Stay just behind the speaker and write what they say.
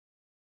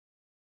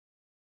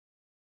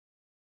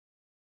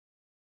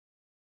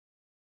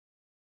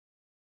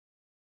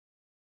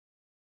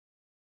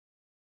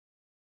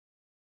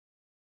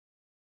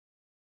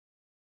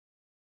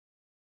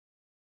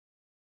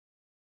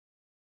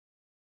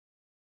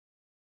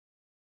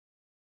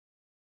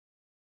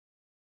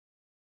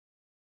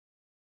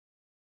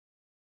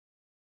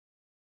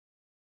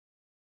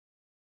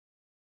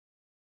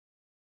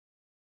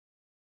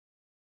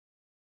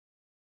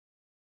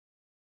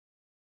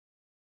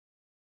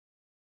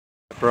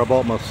After I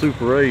bought my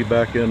Super A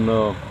back in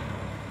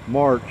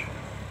March,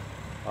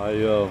 I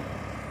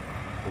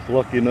was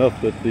lucky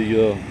enough that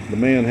the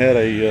man had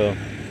a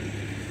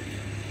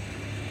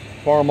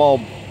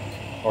Farmall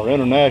or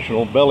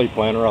International belly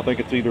planter. I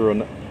think it's either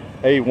an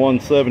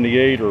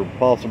A178 or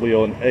possibly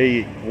an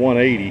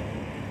A180,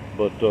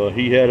 but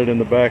he had it in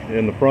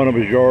the front of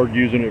his yard,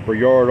 using it for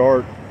yard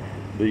art.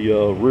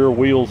 The rear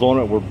wheels on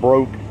it were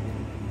broke.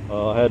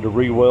 I had to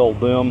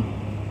re-weld them,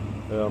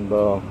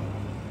 and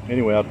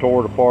anyway, I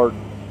tore it apart,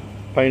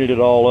 painted it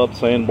all up,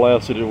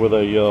 sandblasted it with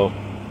a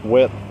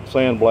wet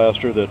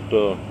sandblaster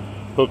that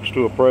hooks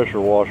to a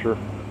pressure washer.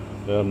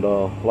 And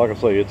like I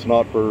say, it's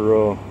not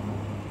for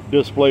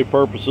display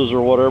purposes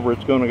or whatever.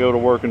 It's going to go to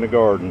work in the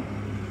garden.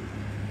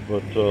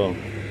 But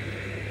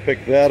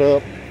picked that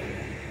up,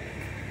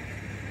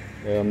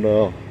 and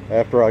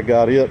after I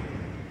got it,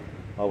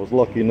 I was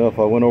lucky enough,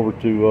 I went over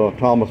to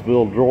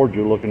Thomasville,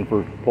 Georgia, looking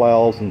for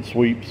plows and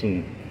sweeps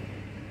and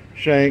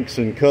shanks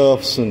and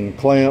cuffs and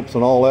clamps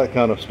and all that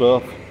kind of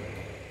stuff,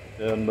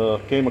 and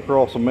came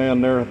across a man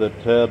there that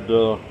had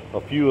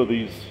a few of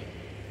these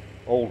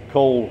old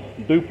coal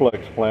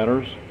duplex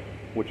planters,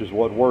 which is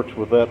what works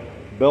with that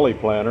belly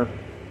planter.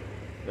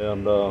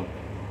 And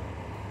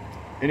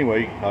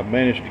anyway, I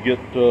managed to get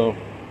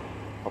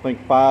I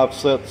think 5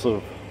 sets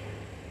of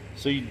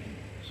seed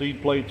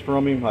plates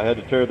from him. I had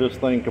to tear this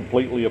thing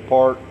completely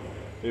apart.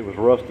 It was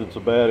rusted so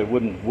bad it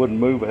wouldn't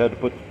move. I had to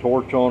put the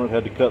torch on it,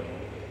 had to cut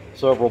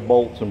several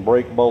bolts and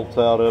brake bolts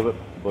out of it,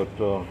 but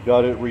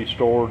got it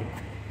restored,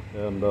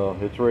 and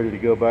it's ready to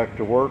go back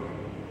to work.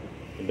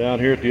 And down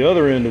here at the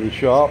other end of the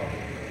shop,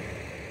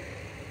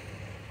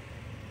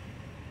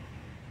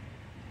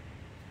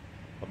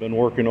 I've been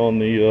working on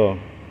the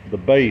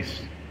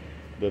base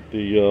that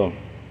the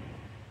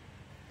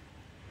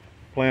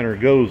planter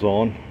goes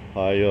on.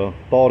 I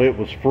thought it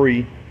was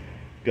free,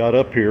 got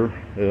up here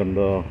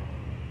and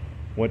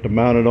went to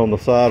mount it on the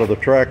side of the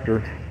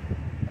tractor,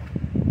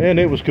 and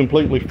it was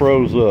completely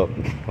froze up.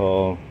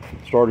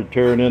 Started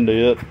tearing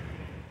into it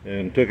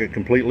and took it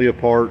completely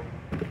apart.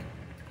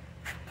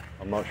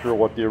 I'm not sure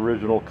what the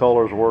original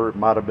colors were. It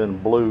might have been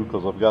blue,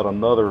 because I've got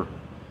another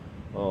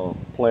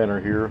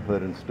planter here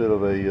that instead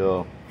of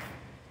a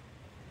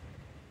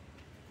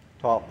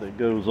top that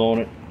goes on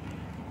it,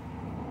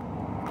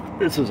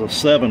 this is a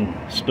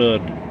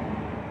 7-stud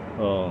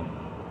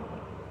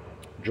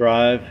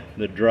drive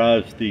that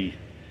drives the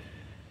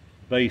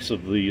base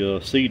of the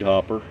seed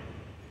hopper.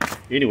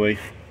 Anyway,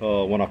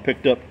 when I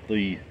picked up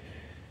the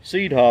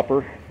seed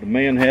hopper, the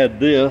man had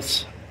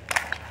this,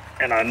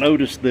 and I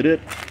noticed that it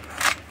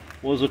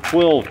was a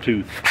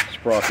 12-tooth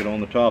sprocket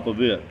on the top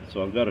of it.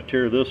 So I've got to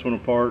tear this one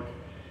apart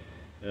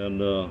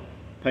and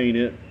paint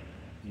it,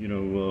 you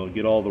know,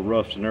 get all the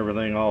rust and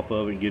everything off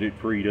of it and get it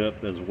freed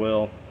up as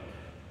well.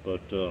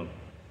 But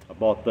I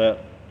bought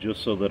that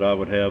just so that I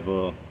would have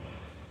a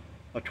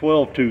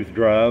 12-tooth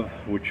drive,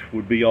 which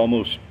would be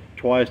almost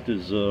twice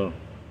as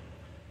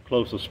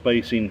close a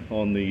spacing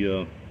on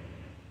the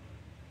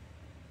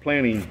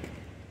planting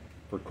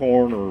for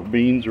corn or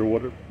beans or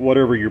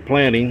whatever you're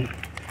planting.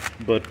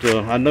 But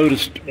I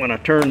noticed when I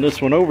turned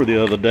this one over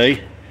the other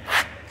day,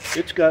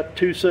 it's got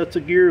 2 sets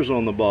of gears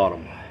on the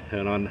bottom,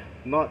 and I'm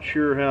not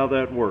sure how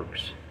that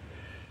works.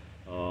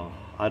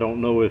 I don't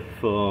know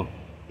if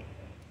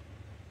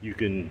you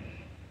can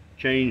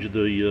change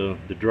the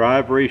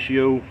drive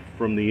ratio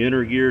from the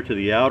inner gear to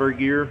the outer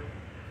gear,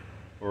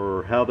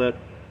 or how that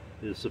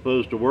is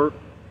supposed to work,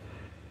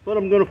 but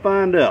I'm going to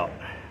find out.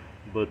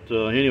 But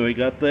anyway,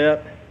 got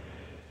that.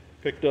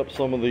 Picked up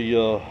some of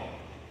the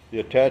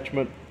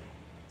attachment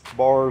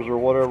bars or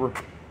whatever.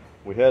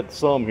 We had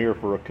some here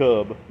for a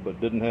cub,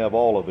 but didn't have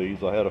all of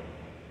these. I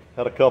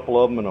had a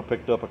couple of them, and I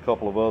picked up a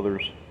couple of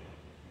others.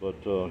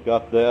 But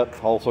got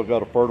that. Also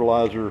got a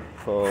fertilizer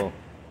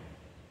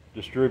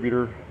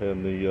distributor,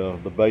 and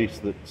the base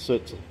that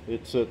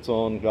it sits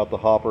on. Got the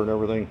hopper and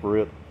everything for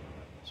it.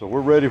 So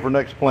we're ready for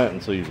next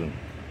planting season.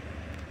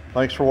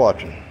 Thanks for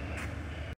watching.